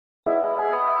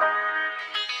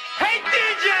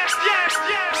Hello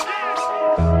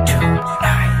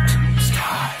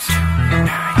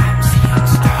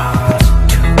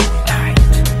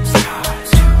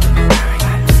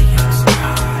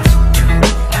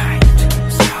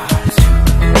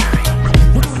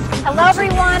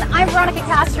everyone, I'm Veronica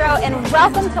Castro and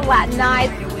welcome to Latin Eyes.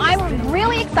 I'm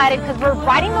really excited because we're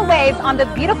riding the waves on the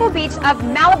beautiful beach of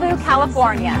Malibu,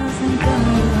 California.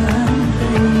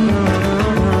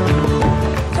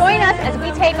 Join us as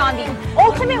we take on the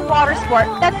ultimate water sport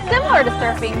that's similar to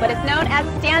surfing, but it's known as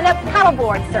stand-up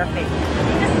paddleboard surfing.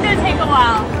 This is going to take a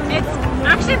while. It's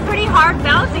actually pretty hard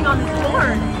balancing on this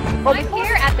board. Well, I'm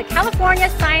here at the California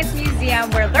Science Museum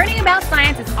where learning about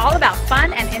science is all about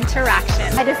fun and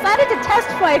interaction. I decided to test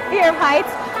my fear of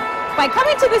heights by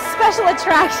coming to this special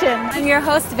attraction. I'm your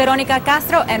host, Veronica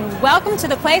Castro, and welcome to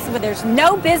the place where there's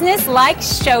no business like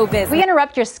show business. We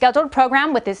interrupt your scheduled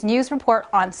program with this news report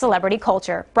on celebrity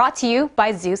culture, brought to you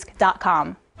by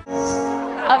Zoosk.com.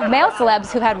 Of male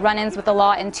celebs who had run-ins with the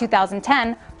law in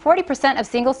 2010, 40% of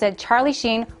singles said Charlie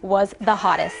Sheen was the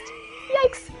hottest.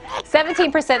 Yikes!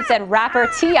 17% said rapper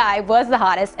T.I. was the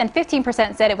hottest, and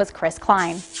 15% said it was Chris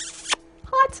Klein.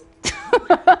 Hot!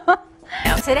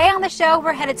 Today on the show,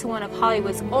 we're headed to one of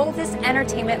Hollywood's oldest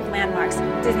entertainment landmarks,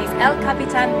 Disney's El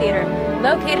Capitan Theater,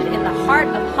 located in the heart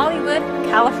of Hollywood,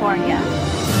 California.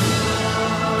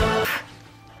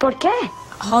 ¿Por qué?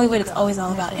 Hollywood is always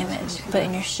all about image, but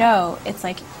in your show, it's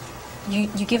like you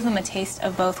give them a taste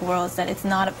of both worlds. That it's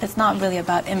not really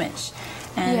about image,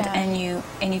 and you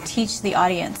teach the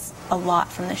audience a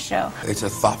lot from this show. It's a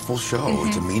thoughtful show.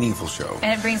 It's a meaningful show.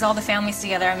 And it brings all the families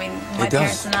together. I mean, my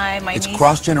parents and I, my niece. It's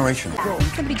cross-generational.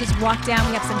 Somebody just walked down.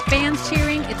 We have some fans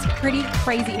cheering. It's pretty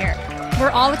crazy here.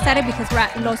 We're all excited because we're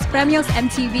at Los Premios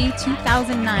MTV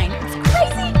 2009. It's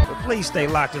crazy. But please stay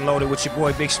locked and loaded with your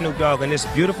boy Big Snoop Dogg and this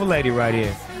beautiful lady right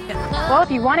here. Well, if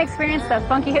you want to experience the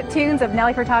funky hip tunes of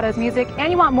Nelly Furtado's music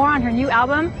and you want more on her new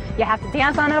album, you have to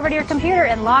dance on over to your computer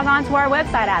and log on to our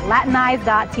website at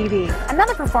LatinEyes.tv.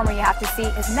 Another performer you have to see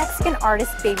is Mexican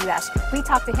artist Baby Bash. We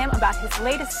talked to him about his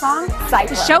latest song,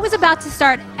 Cypher. The show is about to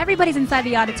start. Everybody's inside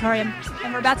the auditorium.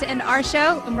 And we're about to end our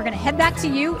show, and we're going to head back to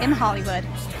you in Hollywood.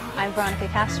 I'm Veronica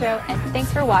Castro, and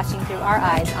thanks for watching Through Our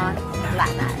Eyes on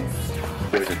Latin Eyes.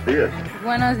 Buenos dias.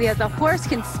 Buenos dias. A horse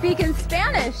can speak in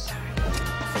Spanish.